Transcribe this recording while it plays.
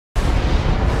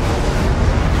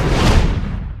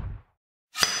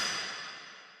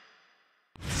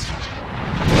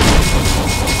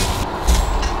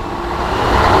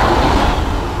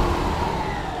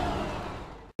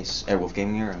It's Airwolf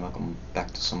Gaming here, and welcome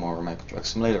back to some more Michael Truck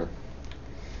Simulator.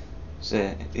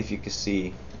 So, if you can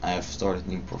see, I have started a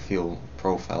new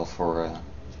profile for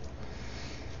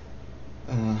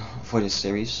this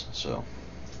series, so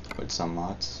with some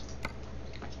mods.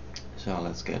 So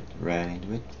let's get right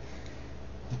into it.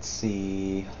 Let's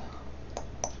see.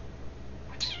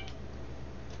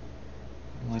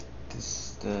 What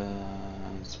is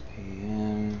it's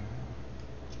PM?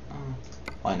 Oh,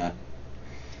 why not?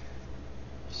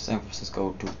 San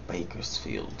Francisco to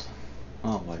Bakersfield.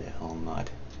 Oh, why the hell not?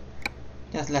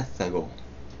 Just let's go.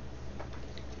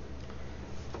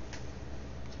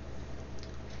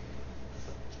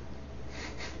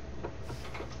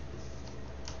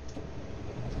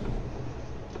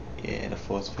 Yeah, the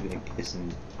force feeding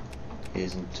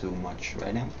isn't too much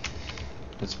right now.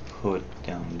 Let's put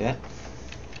down that.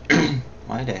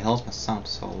 Why the hell's my sound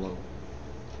so low?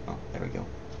 Oh, there we go.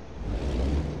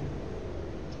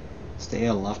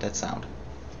 Still love that sound.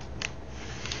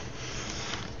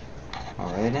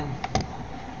 Alright then.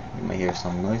 You may hear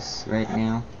some noise right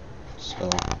now. So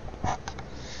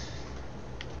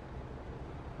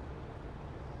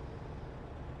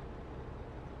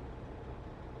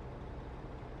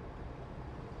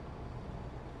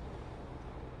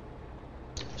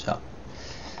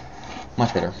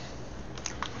much better.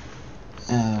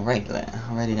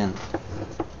 Alrighty then.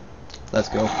 Let's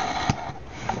go.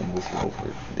 We'll move you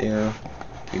over there.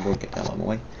 Keyboard, get that out of the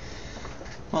way.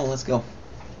 Well, let's go.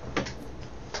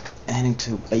 Heading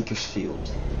to Bakersfield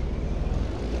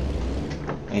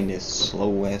in this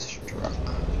slow ass truck.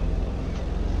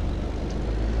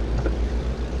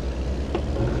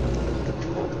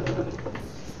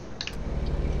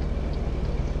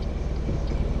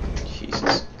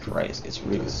 Jesus Christ, it's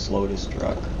really slow, this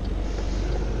truck.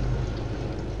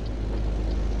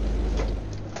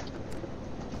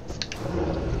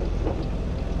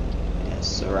 Yes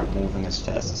sir, I'm moving as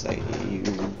fast as I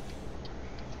do.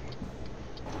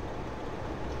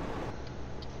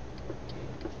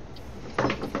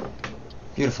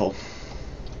 Beautiful.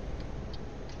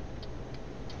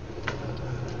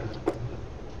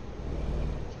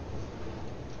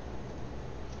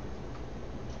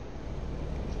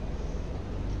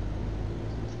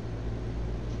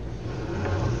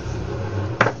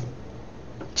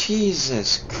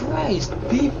 Jesus Christ,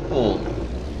 people!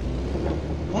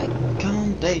 Why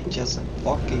can't they just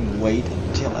fucking wait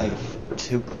until I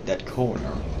took that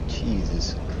corner?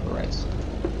 Jesus Christ.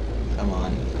 Come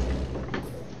on.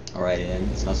 Alright, and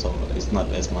it's not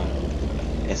as my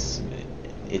this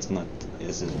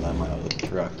is not my other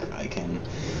truck. I can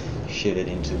shit it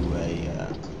into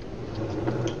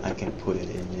I can put it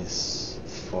in this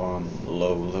from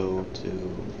low to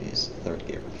this third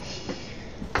gear.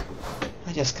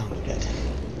 I just can't do that.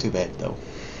 Too bad though.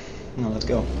 Now let's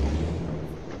go.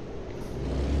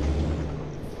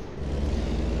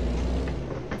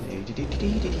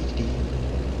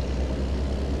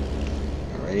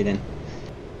 Alrighty then.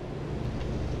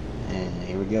 And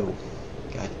here we go.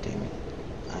 God damn it.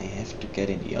 I have to get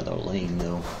in the other lane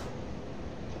though.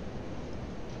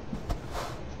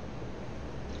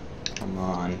 Come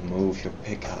on, move your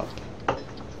pickup.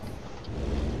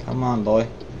 Come on, boy.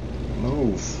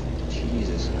 Move.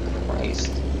 Jesus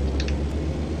Christ.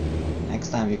 Next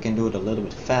time you can do it a little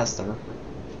bit faster.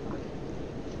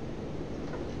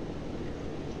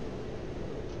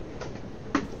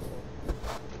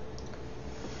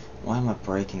 Why am I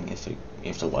braking if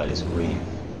the light is green?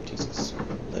 Jesus,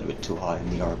 a little bit too high in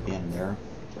the RPM there.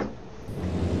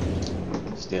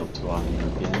 Still too high in the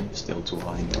RPM. Still too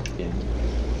high in the RPM.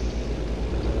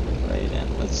 Right then,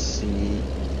 let's see.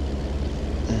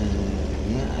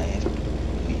 Yeah, I have to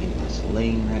be in this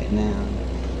lane right now.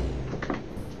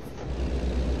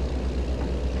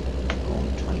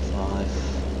 Going 25,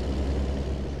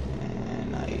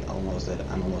 and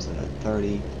I'm almost at a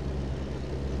 30.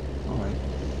 All right.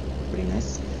 Pretty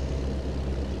nice.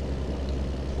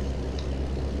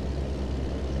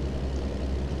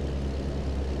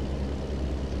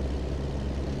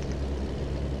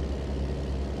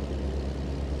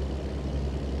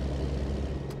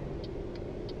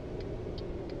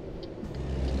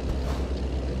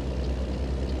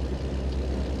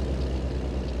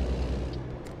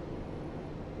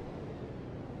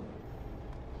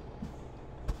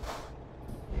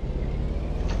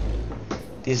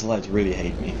 These lights really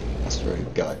hate me. I swear to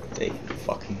God, they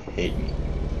fucking hate me.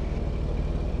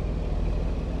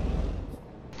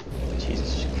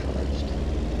 Jesus Christ.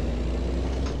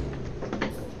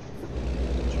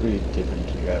 It's really different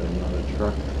to drive another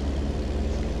truck.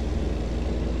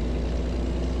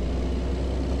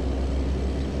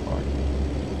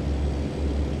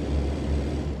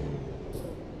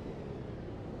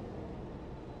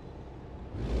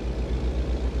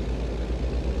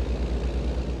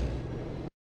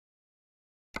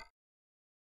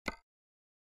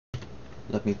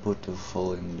 let me put the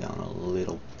volume down a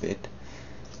little bit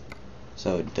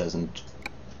so it doesn't,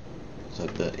 so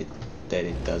that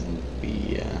it doesn't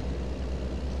be,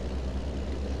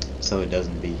 so it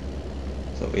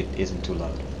isn't too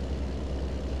loud.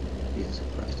 Jesus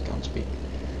Christ, I can't speak.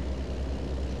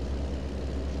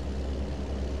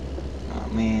 Oh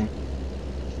man,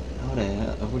 how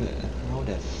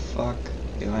the fuck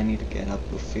do I need to get up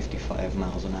to 55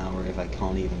 miles an hour if I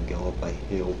can't even go up a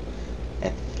hill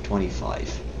at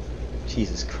 25?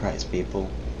 Jesus Christ, people,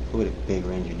 put a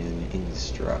bigger engine in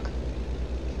this truck.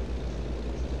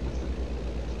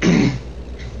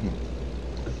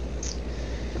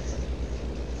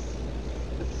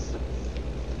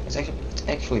 It's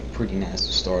actually pretty nice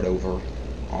to start all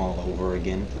over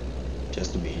again,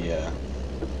 just to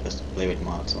play with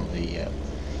mods on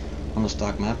the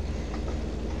stock map.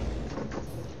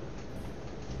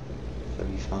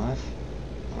 35.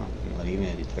 Oh, I'm not even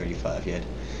at 35 yet.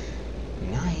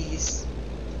 Nice.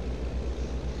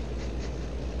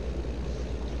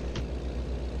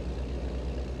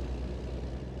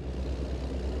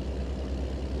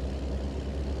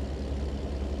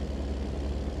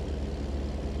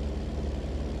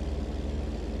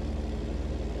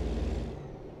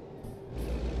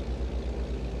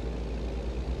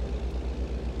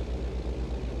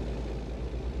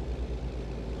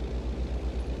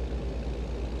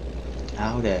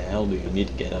 How the hell do you need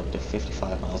to get up to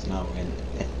 55 miles an hour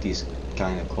at these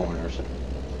kind of corners?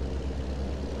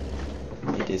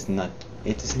 It is not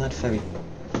very,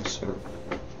 sir.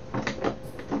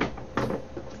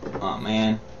 Oh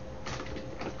man.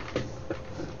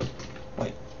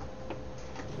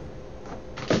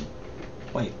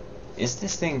 Wait, is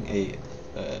this thing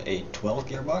a 12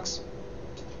 gearbox?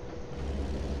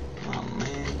 Oh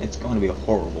man, it's going to be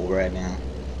horrible right now.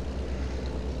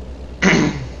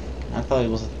 I thought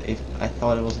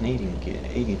it was an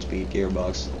 18 speed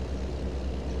gearbox.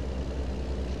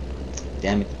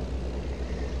 Damn it.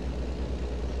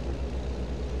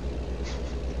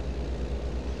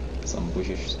 Some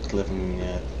bushes clipping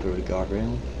me through the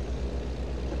guardrail.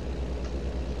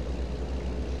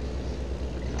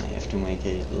 I have to make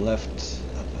a left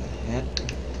up ahead.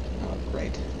 Oh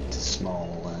great. It's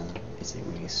a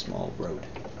really small road.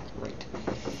 Great.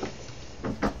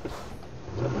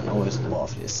 I always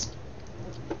love this.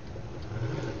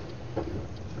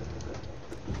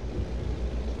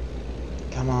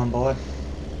 Come on, boy.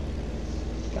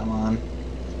 Come on.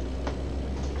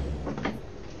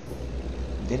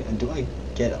 Do I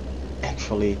get up?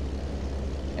 Actually,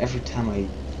 every time I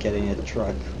get in a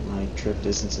truck, my trip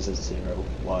distance is at 0.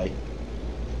 Why?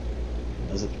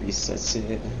 Does it reset?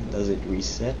 Does it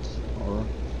reset? Or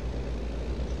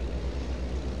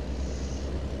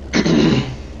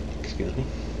excuse me.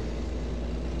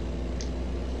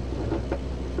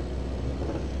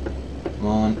 Come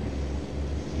on.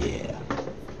 Yeah.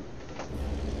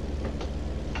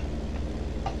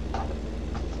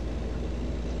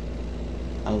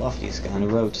 I love these kind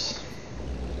of roads.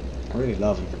 I really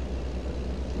love them.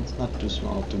 It's not too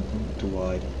small, too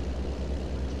wide.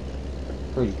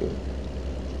 Pretty good.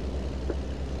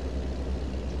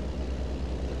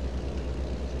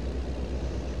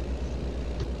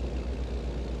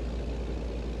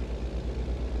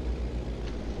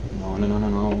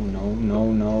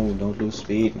 No, don't lose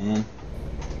speed, man.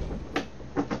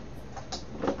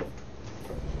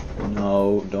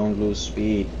 No, don't lose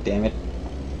speed, damn it.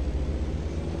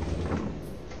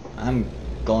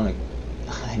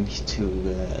 I need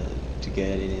to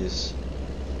get it is,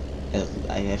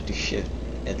 I have to shift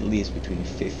at least between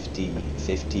 15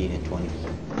 and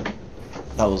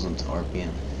 20,000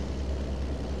 RPM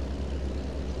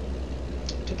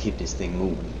to keep this thing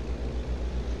moving.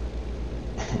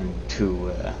 And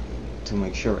to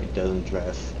make sure it doesn't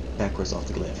drive backwards off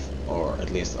the cliff, or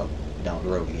at least up down the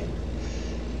road again,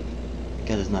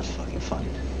 because it's not fucking fun.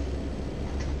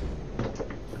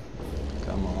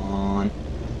 Come on.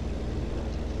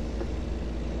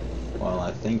 Well,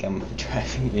 I think I'm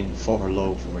driving in 4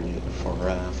 low for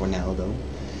now though.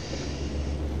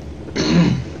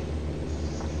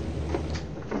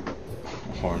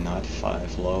 Or not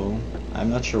 5 low. I'm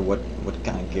not sure what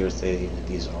kind of gears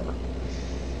these are.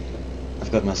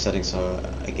 I've got my settings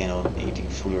again on 18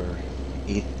 fuller,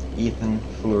 Ethan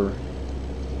Fuller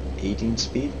 18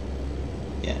 speed.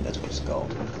 Yeah, that's what it's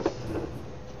called.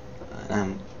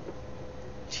 And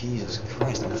Jesus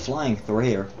Christ, I'm flying through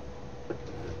here.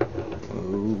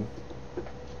 Ooh.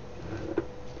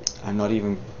 I'm not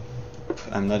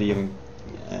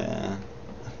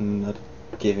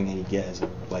giving any gas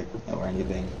or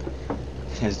anything.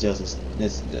 It's just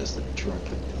a truck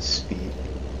at this speed.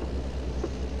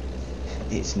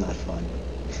 It's not fun.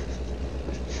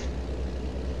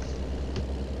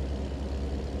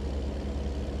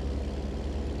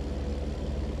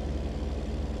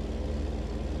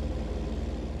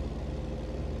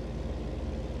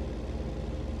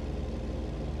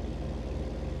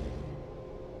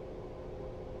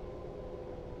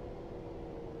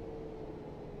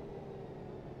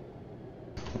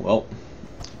 Well,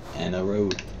 and a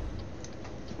road.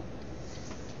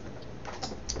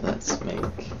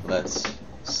 Let's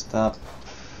stop.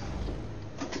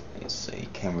 Let's say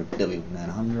Camry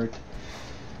W900.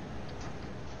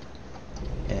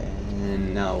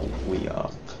 And now we are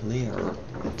clear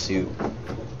to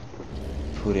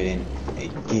put it in a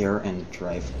gear and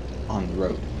drive on the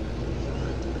road.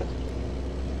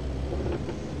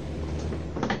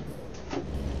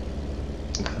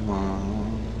 Come on.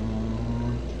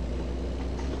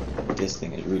 This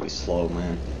thing is really slow,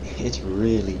 man. It's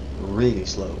really, really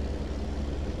slow.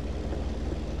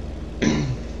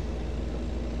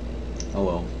 Oh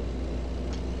well.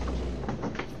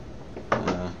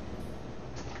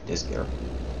 This gear.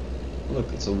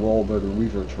 Look, it's a Wahlberg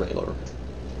Reaver trailer.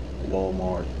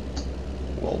 Walmart.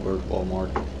 Walmart.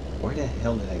 Where the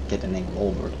hell did I get the name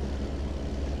Wahlberg?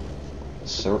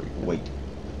 Sorry, wait.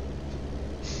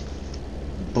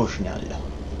 Bushnell.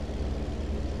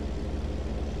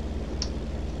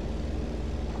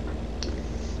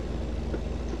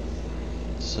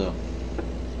 So.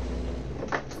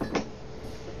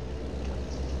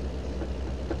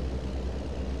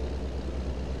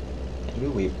 It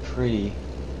will be a pretty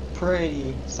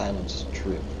silent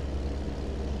trip.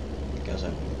 Because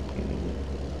I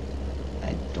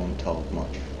don't talk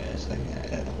much as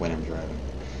when I'm driving.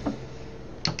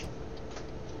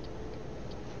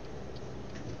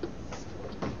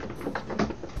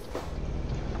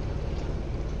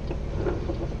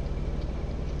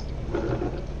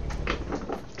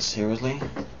 Seriously?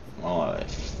 Oh,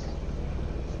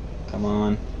 come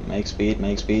on, make speed.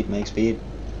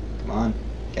 Come on,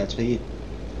 get speed.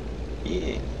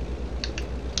 Yeah.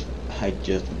 I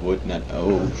just would not.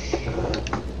 Oh.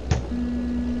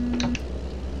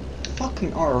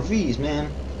 Fucking RVs,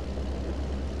 man.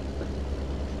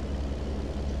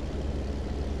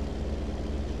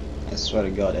 I swear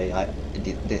to God,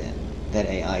 that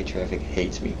AI traffic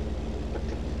hates me.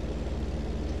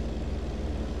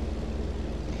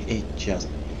 It just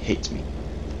hates me.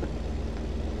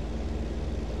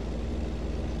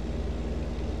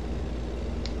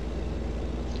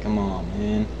 Come on,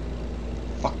 man.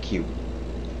 Fuck you.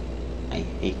 I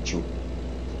hate you.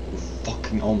 You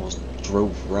fucking almost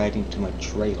drove right into my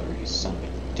trailer, you son of a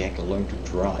dick. Learn to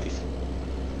drive.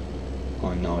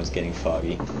 Oh no, it's getting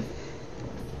foggy.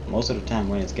 Most of the time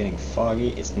when it's getting foggy,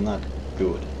 it's not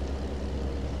good.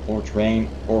 Or it's rain,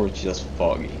 or it's just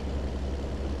foggy.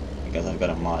 Because I've got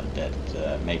a mod that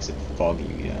makes it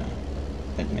foggy,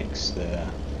 that makes the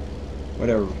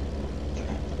whatever.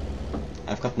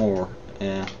 I've got more,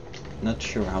 not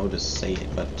sure how to say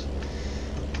it, but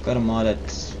I've got a mod that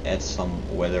adds some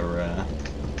weather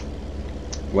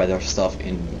stuff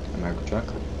in American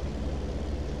Truck.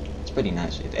 It's pretty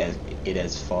nice. It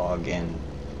adds fog and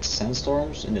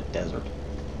sandstorms in the desert.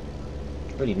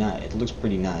 It's pretty nice. It looks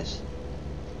pretty nice.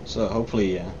 So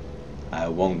hopefully I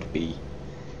won't be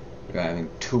driving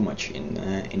too much in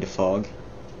the fog.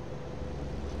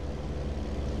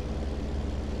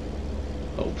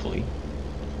 Hopefully.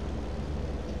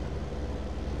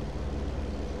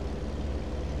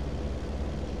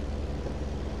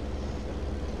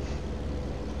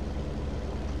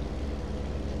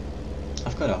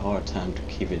 I've got a hard time to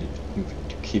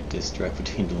keep this track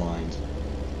between the lines.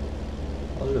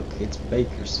 Oh look, it's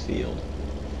Bakersfield.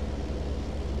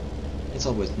 It's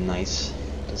always nice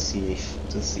to see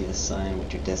a sign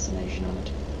with your destination on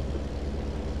it.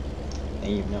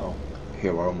 And you know,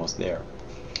 here we're almost there.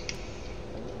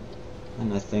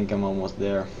 And I think I'm almost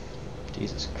there.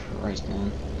 Jesus Christ,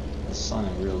 man. The sun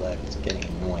in real life is getting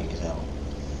annoying as hell.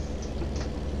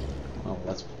 Well,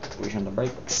 let's push on the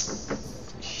brakes.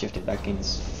 Shift it back in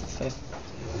fifth.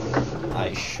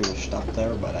 I should have stopped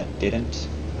there, but I didn't.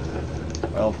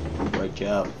 Well, great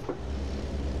job.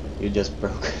 You just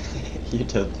broke. You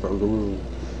just broke a rule.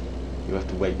 You have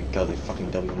to wait because a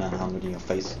fucking W900 in your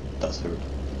face does hurt.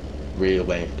 Real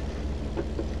bad.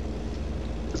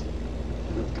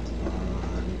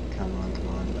 Come on,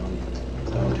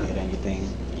 don't hit anything.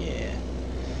 Yeah.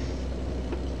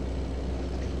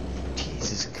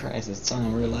 Jesus Christ, the sun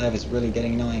in real life is really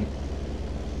getting annoying.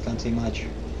 Can't see much.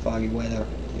 Foggy weather.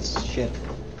 It's shit.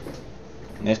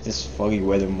 And if this foggy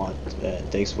weather mod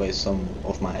takes away some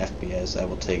of my FPS, I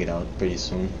will take it out pretty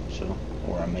soon. So,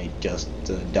 or I may just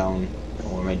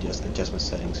or I may just adjust my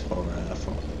settings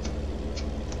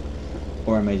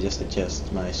or I may just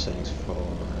adjust my settings for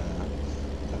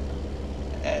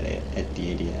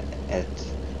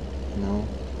no.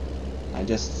 I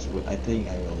think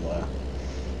I will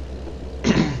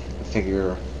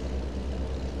figure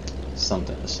some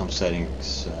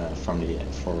settings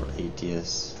for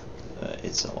ATS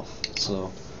itself.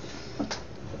 So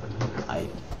I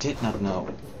did not know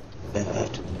that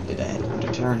I had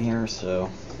to turn here, so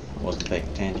I wasn't paying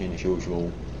attention as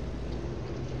usual.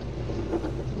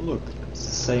 Look, it's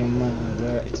the same.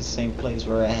 It's the same place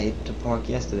where I had to park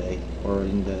yesterday, or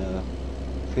in the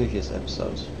previous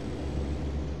episodes.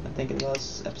 I think it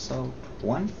was episode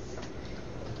 1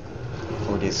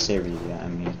 for this series. Yeah, I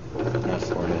mean, not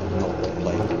for the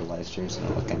multiplayer live streams and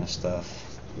all that kind of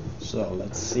stuff. So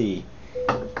let's see.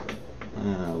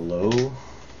 Hello.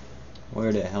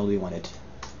 Where the hell do you want it?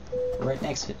 Right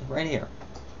next to it, right here.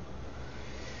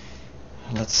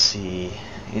 Let's see.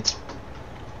 It's.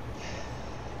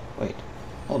 Wait,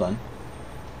 hold on.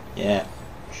 Yeah,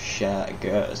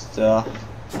 good stuff.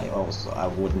 I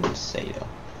wouldn't say though.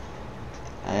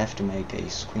 I have to make a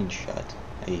screenshot,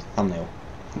 a thumbnail.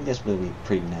 I think this will be a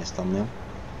pretty nice thumbnail.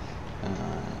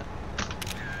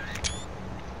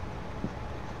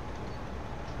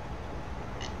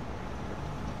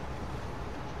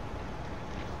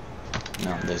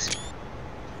 No, this is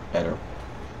better.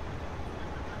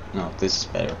 No, this is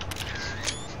better.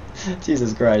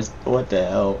 Jesus Christ, what the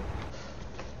hell?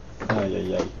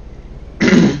 Ay.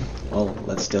 Well,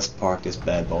 let's just park this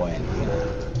bad boy and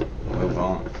move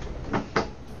on.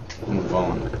 Move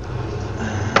on.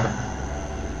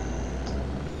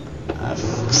 I've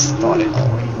started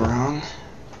already wrong.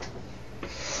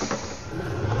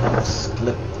 I almost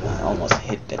slipped. I almost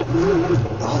hit that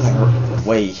other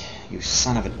way, you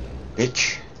son of a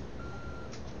bitch.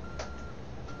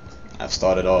 I've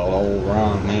started all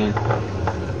wrong, man.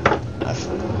 I've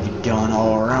gone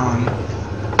all wrong.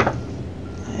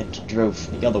 I had to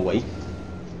drove the other way.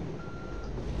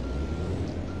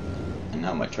 And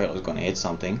now my trailer's gonna hit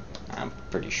something. I'm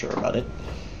pretty sure about it.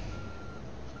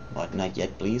 But not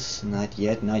yet, please. Not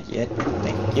yet, not yet.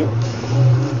 Thank you.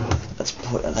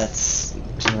 Let's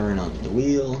turn on the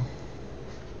wheel.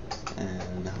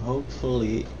 And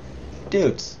hopefully...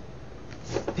 Dudes!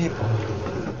 People!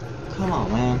 Come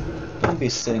on, man. Don't be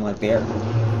sitting like there.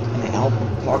 Can I help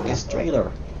park this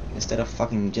trailer? Instead of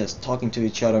fucking just talking to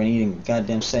each other and eating a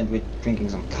goddamn sandwich, drinking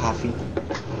some coffee.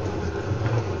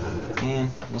 Man,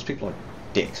 those people are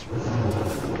dicks.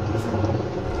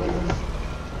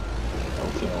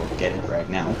 Hopefully I'll get it right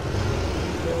now.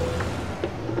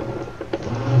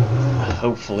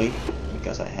 Hopefully,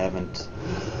 because I haven't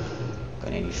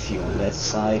got any fuel on that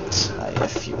side. I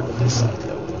have fuel on this side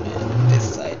though, and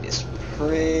this side is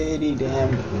pretty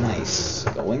damn nice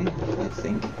going, I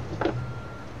think.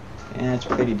 Yeah, it's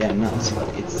pretty damn nice, but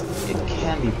it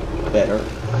can be better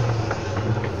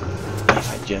if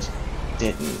I just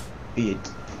didn't be a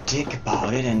dick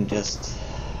about it and just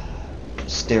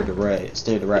steer the right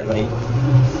way.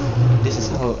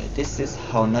 This is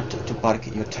how not to park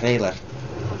your trailer.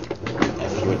 A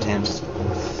few attempts.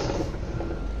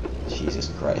 Jesus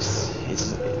Christ,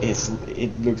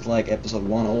 it looks like episode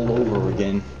 1 all over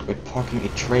again. We're parking a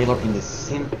trailer in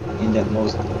the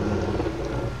most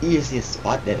easiest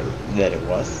spot that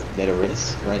there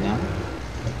is right now,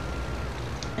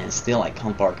 and still I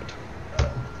can't park it.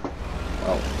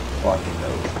 Well, park it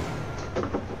though.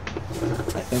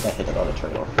 I think I hit that other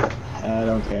trailer. I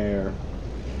don't care.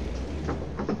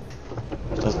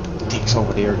 Those dicks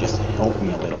over there just help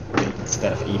me a little bit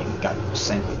instead of eating goddamn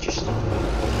sandwiches.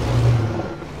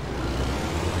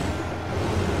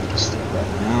 Just stay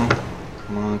right now.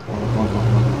 Come on.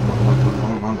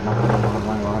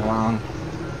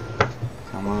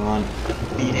 Come on.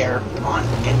 Be there. Come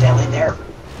on. Get down in there.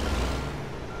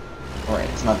 Alright,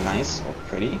 it's not nice or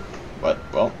pretty, but,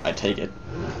 well, I take it.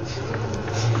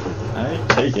 I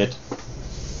take it.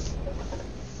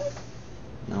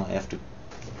 Now I have to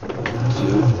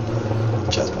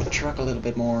adjust my truck a little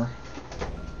bit more.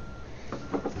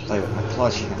 Play with my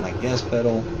clutch and my gas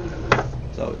pedal,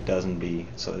 so it doesn't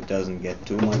get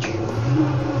too much.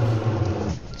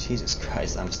 Jesus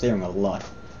Christ, I'm steering a lot.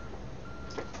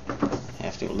 I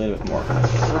have to do a little bit more front,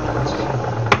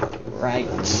 right,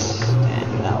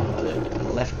 and now a little bit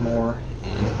left more,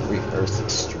 and reverse it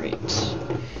straight.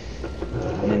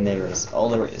 And then there is all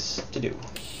there is to do.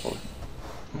 Oh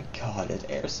my god, that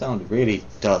air sound really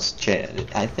does change.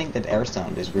 I think that air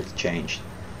sound is really changed.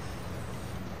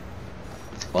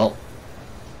 Well,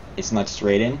 it's not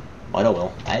straight in, but oh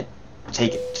well, I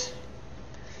take it.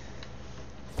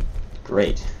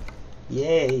 Great.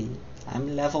 Yay,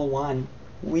 I'm level 1.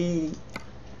 Whee!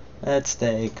 Let's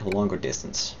take a longer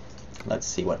distance. Let's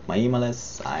see what my email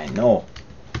is. I know.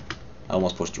 I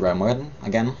almost pushed the right button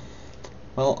again.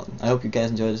 Well, I hope you guys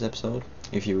enjoyed this episode.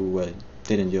 If you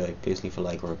did enjoy, please leave a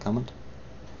like or a comment.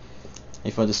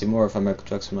 If you want to see more of American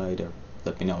Truck Simulator,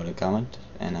 let me know in a comment,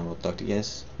 and I will talk to you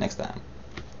guys next time.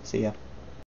 See ya.